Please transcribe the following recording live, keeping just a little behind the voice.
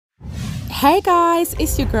Hey guys,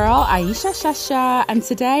 it's your girl Ayesha Shasha, and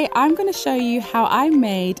today I'm going to show you how I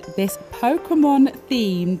made this Pokemon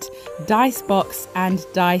themed dice box and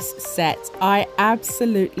dice set. I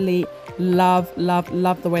absolutely love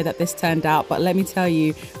the way that this turned out, but let me tell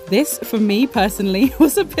you, this for me personally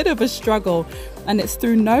was a bit of a struggle, and it's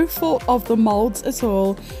through no fault of the molds at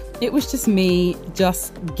all. It was just me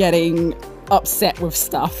just getting upset with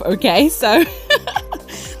stuff, okay? So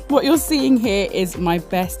what you're seeing here is my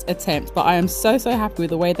best attempt, but I am so happy with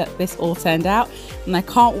the way that this all turned out, and I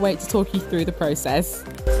can't wait to talk you through the process.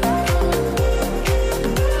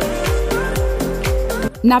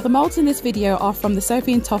 Now, the molds in this video are from the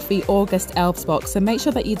Sophie and Toffee August Elves box, so make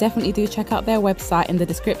sure that you definitely do check out their website in the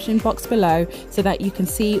description box below so that you can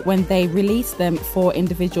see when they release them for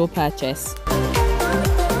individual purchase.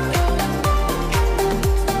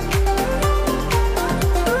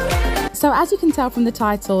 So as you can tell from the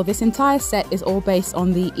title, this entire set is all based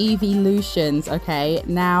on the Eeveelutions, okay?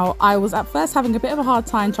 Now, I was at first having a bit of a hard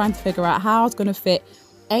time trying to figure out how I was going to fit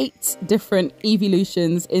 8 different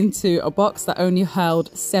Eeveelutions into a box that only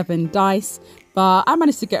held 7 dice, but I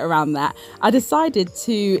managed to get around that. I decided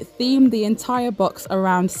to theme the entire box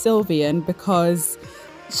around Sylvian because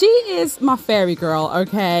she is my fairy girl,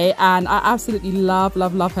 okay? And I absolutely love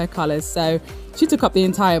her colours, so she took up the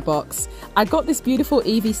entire box. I got this beautiful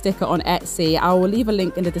Eevee sticker on Etsy. I will leave a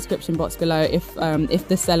link in the description box below if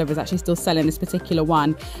the seller is actually still selling this particular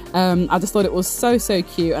one. I just thought it was so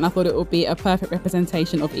cute, and I thought it would be a perfect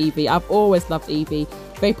representation of Eevee. I've always loved Eevee.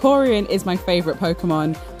 Vaporeon is my favourite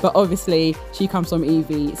Pokemon, but obviously she comes from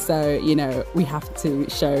Eevee, so you know we have to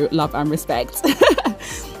show love and respect.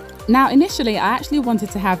 Now, initially I actually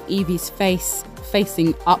wanted to have Eevee's face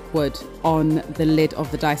facing upward on the lid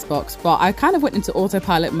of the dice box, but I kind of went into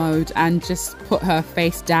autopilot mode and just put her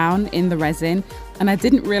face down in the resin, and I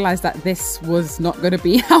didn't realize that this was not going to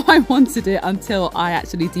be how I wanted it until I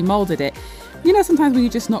actually demolded it. You know, sometimes when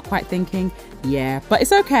you're just not quite thinking, yeah, but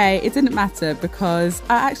it's okay, it didn't matter because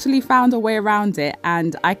I actually found a way around it,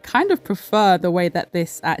 and I kind of prefer the way that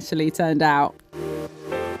this actually turned out.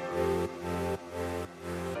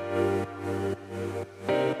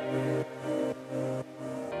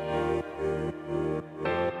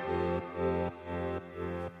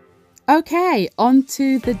 Okay, on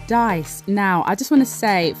to the dice. Now, I just want to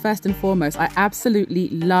say, first and foremost, I absolutely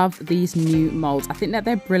love these new molds. I think that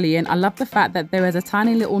they're brilliant. I love the fact that there is a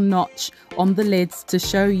tiny little notch on the lids to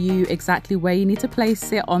show you exactly where you need to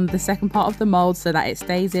place it on the second part of the mold so that it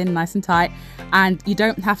stays in nice and tight. And you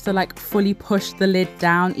don't have to like fully push the lid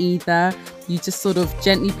down either. You just sort of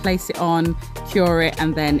gently place it on, cure it,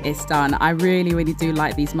 and then it's done. I really do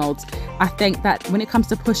like these molds. I think that when it comes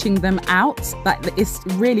to pushing them out, that it's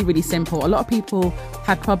really simple. A lot of people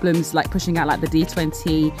had problems like pushing out like the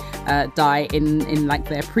D20 die in like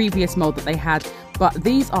their previous mold that they had, but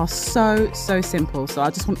these are so simple. So I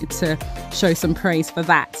just wanted to show some praise for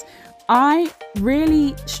that. I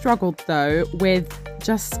really struggled though with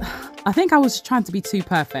I think I was trying to be too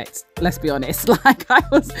perfect, let's be honest. Like I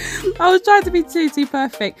was trying to be too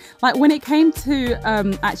perfect. Like when it came to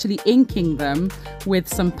actually inking them with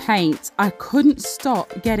some paint, I couldn't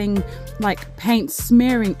stop getting like paint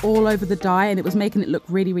smearing all over the die, and it was making it look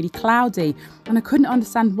really cloudy, and I couldn't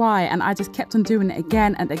understand why, and I just kept on doing it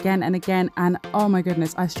again and again, and oh my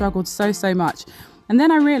goodness, I struggled so much. And then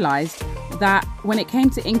I realized that when it came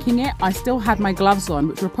to inking it, I still had my gloves on,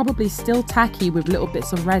 which were probably still tacky with little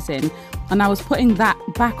bits of resin. And I was putting that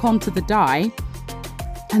back onto the die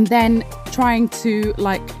and then trying to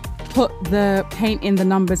like put the paint in the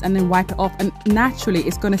numbers and then wipe it off. And naturally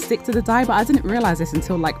it's going to stick to the die, but I didn't realize this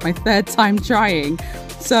until like my 3rd time trying.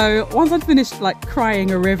 So once I'd finished like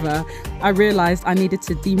crying a river, I realized I needed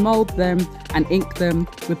to demold them and ink them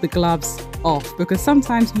with the gloves off, because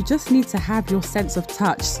sometimes you just need to have your sense of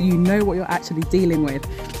touch so you know what you're actually dealing with.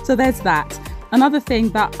 So there's that. Another thing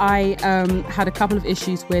that I had a couple of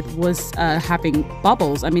issues with was having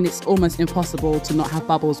bubbles. I mean, it's almost impossible to not have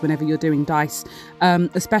bubbles whenever you're doing dice,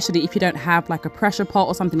 especially if you don't have like a pressure pot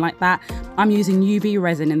or something like that. I'm using UV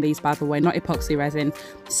resin in these, by the way, not epoxy resin.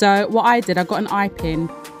 So what I did, I got an eye pin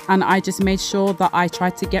and I just made sure that I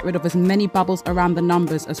tried to get rid of as many bubbles around the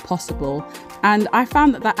numbers as possible. And I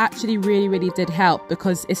found that actually really did help,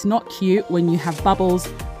 because it's not cute when you have bubbles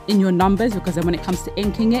in your numbers, because then when it comes to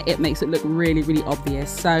inking it, it makes it look really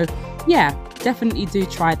obvious. So yeah, definitely do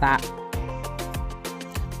try that.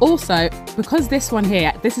 Also, because this one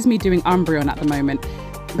here, this is me doing Umbreon at the moment,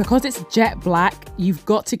 Because it's jet black, you've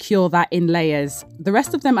got to cure that in layers. The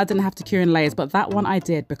rest of them I didn't have to cure in layers, but that one I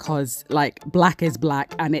did because like black is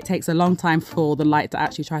black and it takes a long time for the light to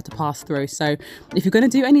actually try to pass through. So if you're going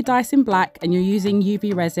to do any dice in black and you're using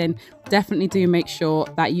UV resin, definitely do make sure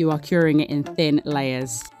that you are curing it in thin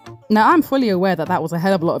layers. Now, I'm fully aware that that was a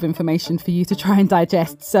hell of a lot of information for you to try and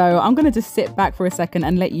digest, so I'm going to just sit back for a second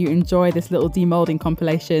and let you enjoy this little demolding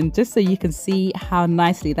compilation just so you can see how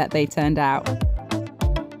nicely that they turned out.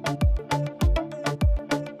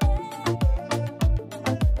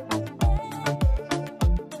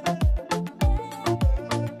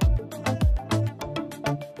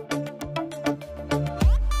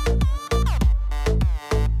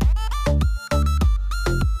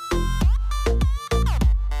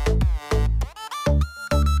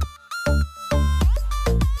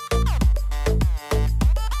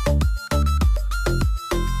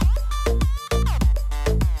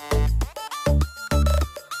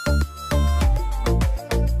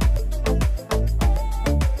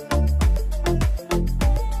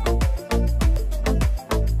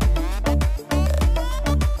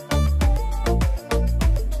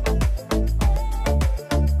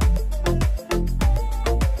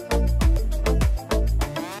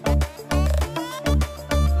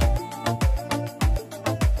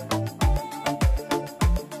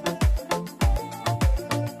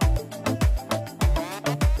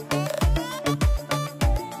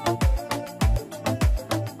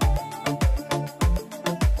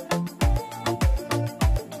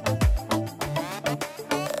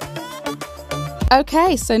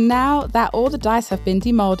 Okay, so now that all the dice have been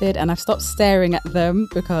demolded and I've stopped staring at them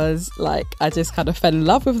because like I just kind of fell in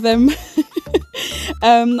love with them.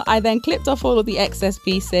 I then clipped off all of the excess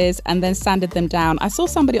pieces and then sanded them down. I saw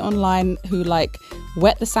somebody online who like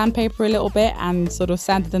wet the sandpaper a little bit and sort of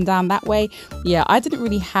sanded them down that way. Yeah, I didn't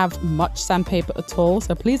really have much sandpaper at all,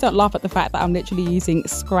 so please don't laugh at the fact that I'm literally using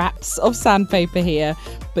scraps of sandpaper here.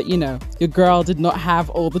 But you know, your girl did not have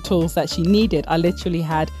all the tools that she needed. I literally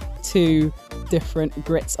had 2 different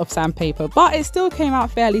grits of sandpaper, but it still came out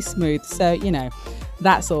fairly smooth, so you know,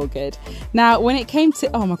 that's all good. Now when it came to,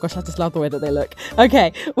 oh my gosh, I just love the way that they look.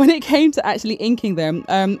 Okay, when it came to actually inking them,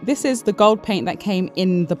 this is the gold paint that came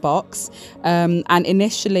in the box, and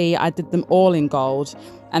initially I did them all in gold,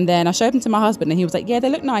 and then I showed them to my husband and he was like, yeah, they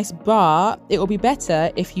look nice, but it will be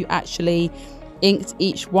better if you actually inked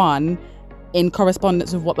each one in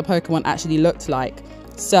correspondence with what the Pokemon actually looked like.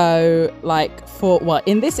 So like for, well,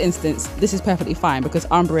 in this instance this is perfectly fine because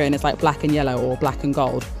Umbreon is like black and yellow or black and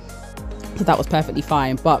gold, so that was perfectly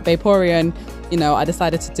fine. But Vaporeon, you know, I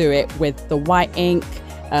decided to do it with the white ink.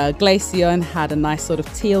 Glaceon had a nice sort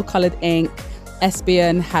of teal colored ink.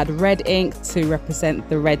 Espeon had red ink to represent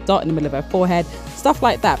the red dot in the middle of her forehead, stuff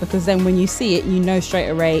like that, because then when you see it, you know straight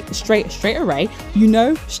away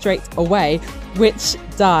which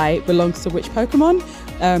dye belongs to which Pokemon.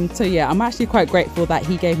 So yeah, I'm actually quite grateful that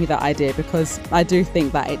he gave me that idea because I do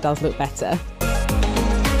think that it does look better.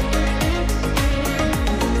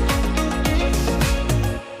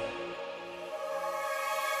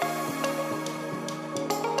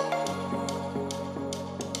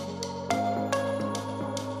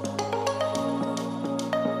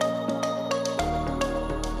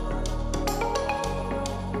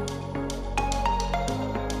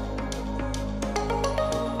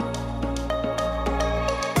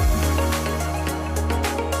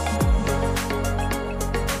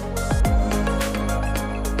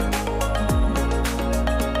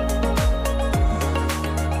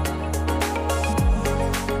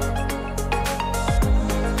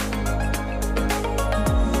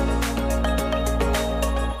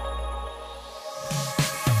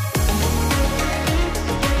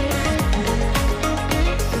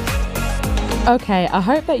 Okay, I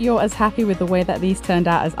hope that you're as happy with the way that these turned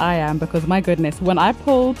out as I am, because my goodness, when I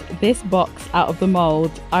pulled this box out of the mold,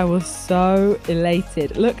 I was so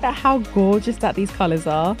elated. Look at how gorgeous that these colors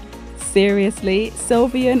are. Seriously,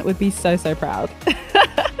 Sylveon would be so proud.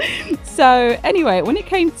 So anyway, when it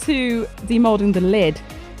came to demolding the lid,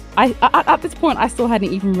 at this point I still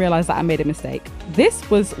hadn't even realized that I made a mistake. This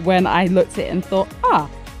was when I looked at it and thought,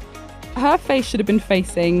 her face should have been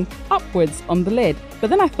facing upwards on the lid. But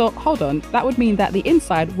then I thought, hold on, that would mean that the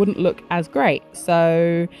inside wouldn't look as great.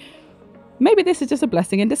 So maybe this is just a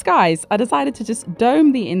blessing in disguise. I decided to just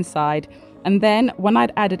dome the inside. And then when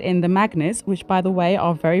I'd added in the magnets, which by the way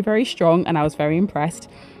are very strong, and I was very impressed.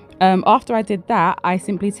 After I did that, I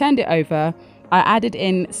simply turned it over. I added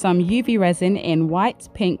in some UV resin in white,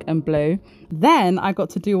 pink and blue. Then I got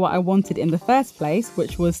to do what I wanted in the first place,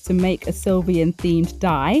 which was to make a Sylveon themed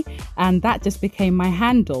die. And that just became my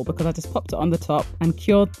handle because I just popped it on the top and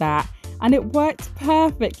cured that. and it worked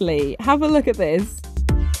perfectly. Have a look at this.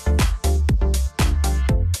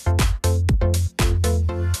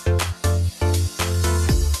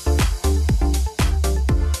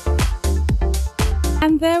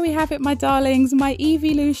 And there we have it, my darlings. My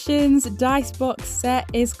Eeveelutions dice box set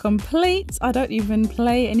is complete. I don't even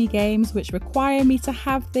play any games which require me to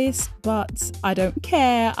have this, but I don't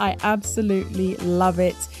care. I absolutely love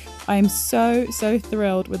it. I am so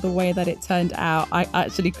thrilled with the way that it turned out. I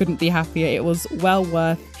actually couldn't be happier. It was well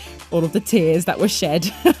worth all of the tears that were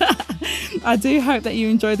shed. I do hope that you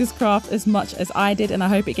enjoyed this craft as much as I did, and I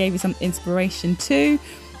hope it gave you some inspiration too.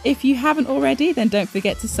 If you haven't already, then don't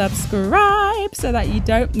forget to subscribe so that you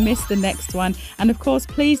don't miss the next one. And of course,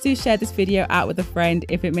 please do share this video out with a friend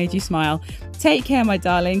if it made you smile. Take care, my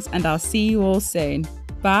darlings, and I'll see you all soon.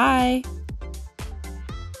 Bye.